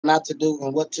not to do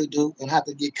and what to do and how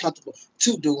to get comfortable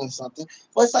to doing something.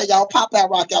 But say y'all pop out,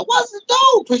 rock out. What's the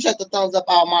do? Appreciate the thumbs up,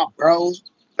 all my bros.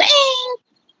 Bang!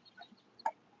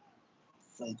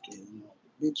 Thank you.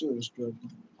 Bitch, you're a struggle.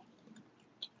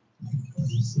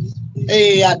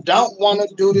 Hey, I don't want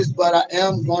to do this, but I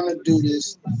am going to do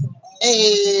this.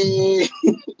 Hey.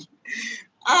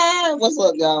 What's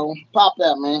up, y'all? Pop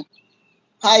out, man.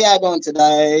 How y'all doing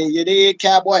today? You did,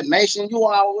 Cowboy Nation. You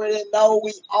already know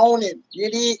we own it. You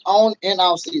did on in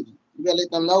off season. You better let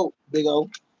them know, big O.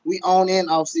 We own in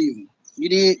off season. You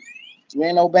did. We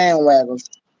ain't no bandwagons.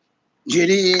 You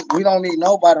did. We don't need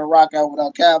nobody to rock out with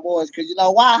our Cowboys because you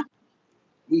know why?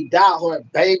 We die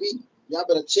hard, baby. Y'all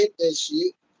better check that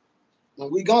shit.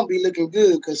 And we gonna be looking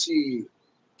good because shit.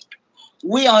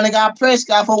 We only got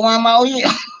Prescott for one more year.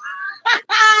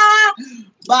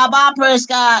 Bye-bye,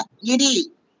 Prescott. You did.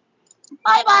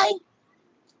 Bye-bye.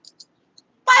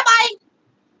 Bye-bye.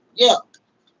 Yeah,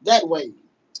 that way.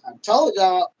 I told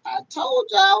y'all.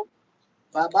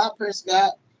 Bye-bye,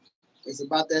 Prescott. It's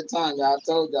about that time, y'all. I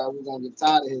told y'all we're going to get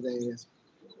tired of his ass.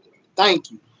 Thank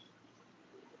you.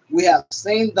 We have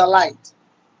seen the light.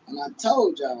 And I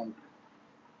told y'all.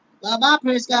 Bye-bye,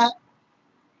 Prescott.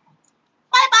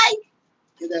 Bye-bye.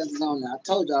 His ass is on there. I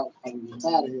told y'all I was getting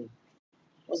tired of him.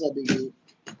 What's up, big head?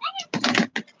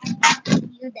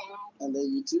 You dad. And then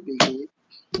you too, big head.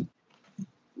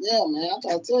 Yeah, man. I'm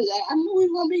trying to tell y'all. I knew we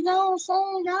were going to be gone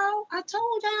soon, y'all. I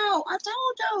told y'all.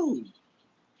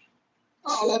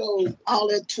 All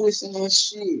that twisting and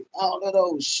shit. All that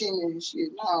old shimmy and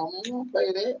shit. No, man. You don't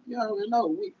play that. You already know.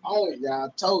 We own it, y'all. I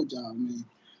told y'all, man.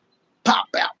 Pop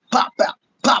out, pop out,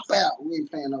 pop out. We ain't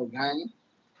playing no game.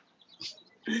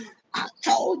 I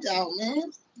told y'all,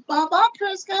 man. Bye-bye,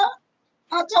 Prescott.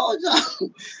 I told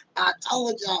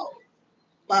y'all.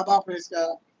 Bye-bye,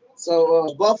 Prescott.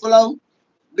 So, Buffalo,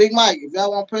 Big Mike, if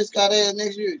y'all want Prescott ass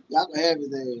next year, y'all can have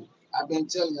his ass. I've been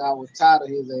telling y'all I was tired of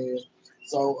his ass.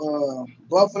 So,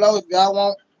 Buffalo, if y'all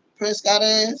want Prescott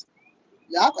ass,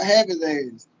 y'all can have his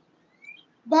ass.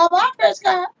 Bye-bye,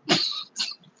 Prescott.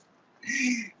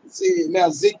 See, now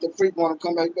Zeke the freak want to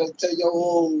come back. You better tell your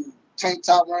old tank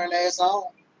top wearing ass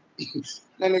on.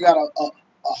 Then they got a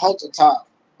halter top.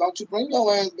 Don't you bring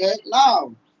your ass back?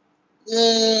 No.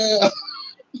 Yeah.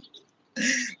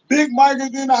 Big Mike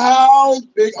is in the house.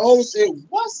 Big O said,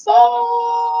 what's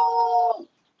up?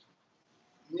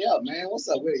 Yeah, man. What's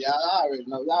up with it, y'all? I already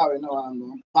know. Y'all already know how I'm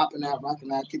doing. Popping out,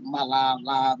 rocking out, keeping my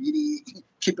live. You need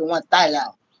keeping one thing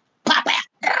out. Pop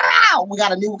out. We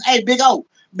got a new. Hey, Big O,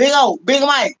 Big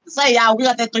Mike. Say, y'all, we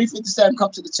got that 357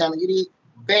 come to the channel. You need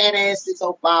badass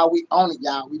 605. We own it,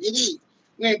 y'all. We did it.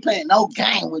 We ain't playing no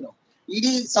game with them. You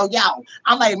did. So, y'all,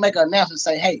 I might make an announcement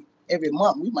say, hey, every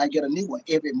month we might get a new one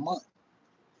every month.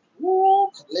 Woo,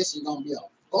 collection gonna be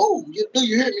off. Oh, do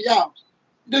you hear me, y'all?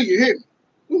 Do you hear me?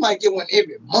 We might get one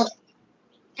every month.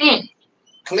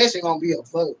 Collection gonna be a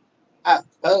vote.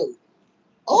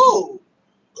 Oh,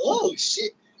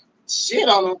 shit. Shit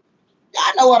on them.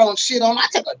 Y'all know I don't shit on them. I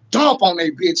take a dump on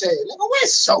that bitch ass. Nigga,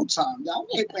 where's Showtime, y'all?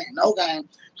 We ain't playing no game.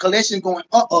 Collection going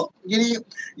up.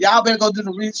 Y'all better go do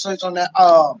the research on that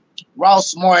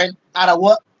Ross Martin out of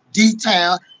what?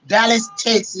 D-Town, Dallas,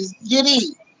 Texas. You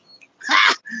need.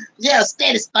 Ha! Yeah,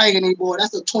 steady stinging, boy.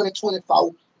 That's a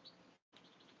 2024.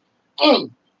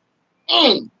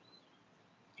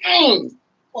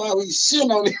 Why we shit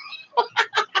on it?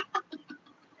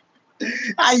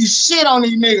 How you shit on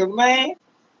these niggas, man?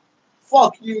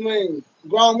 Fuck you, man.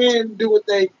 Grown men do what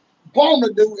they want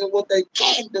to do and what they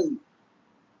can do.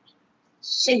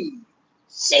 See.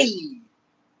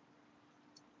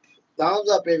 Thumbs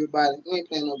up, everybody. We ain't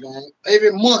playing no game.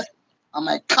 Every month, I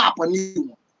might cop a new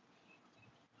one.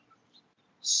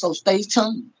 So stay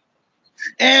tuned.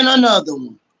 And another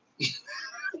one.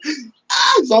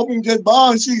 I was hoping just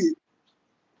bond shit.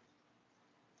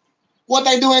 What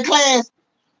they do in class?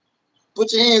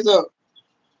 Put your hands up.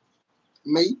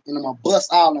 Me, and I'm gonna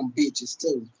bust all them bitches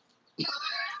too.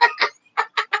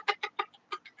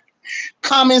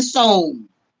 Coming soon.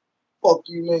 Fuck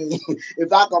you, man.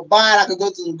 If I could buy it, I could go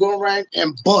to the gun range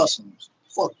and bust them.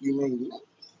 Fuck you, man.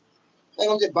 They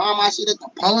gonna just buy my shit at the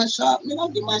pawn shop? Man, I'll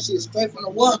get my shit straight from the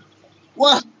what?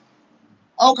 What?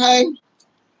 Okay.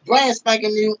 Brand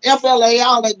spanking new. FLA,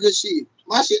 all that good shit.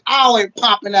 My shit always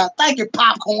popping out. Thank you,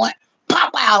 Popcorn.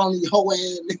 Pop out on these whole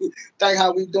ass niggas. Think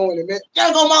how we doing it, man.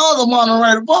 There go my other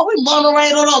moderator. Boy, we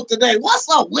moderated up today. What's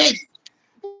up with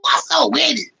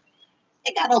it?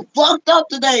 They got us fucked up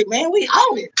today, man. We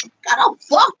own it. Got us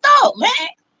fucked up, man.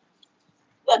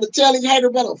 Better tell these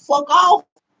haters better fuck off.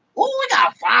 Ooh, we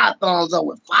got 5 thumbs up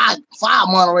with five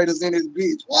moderators in this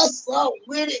bitch. What's up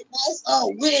with it?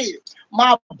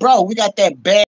 My bro, we got that bad.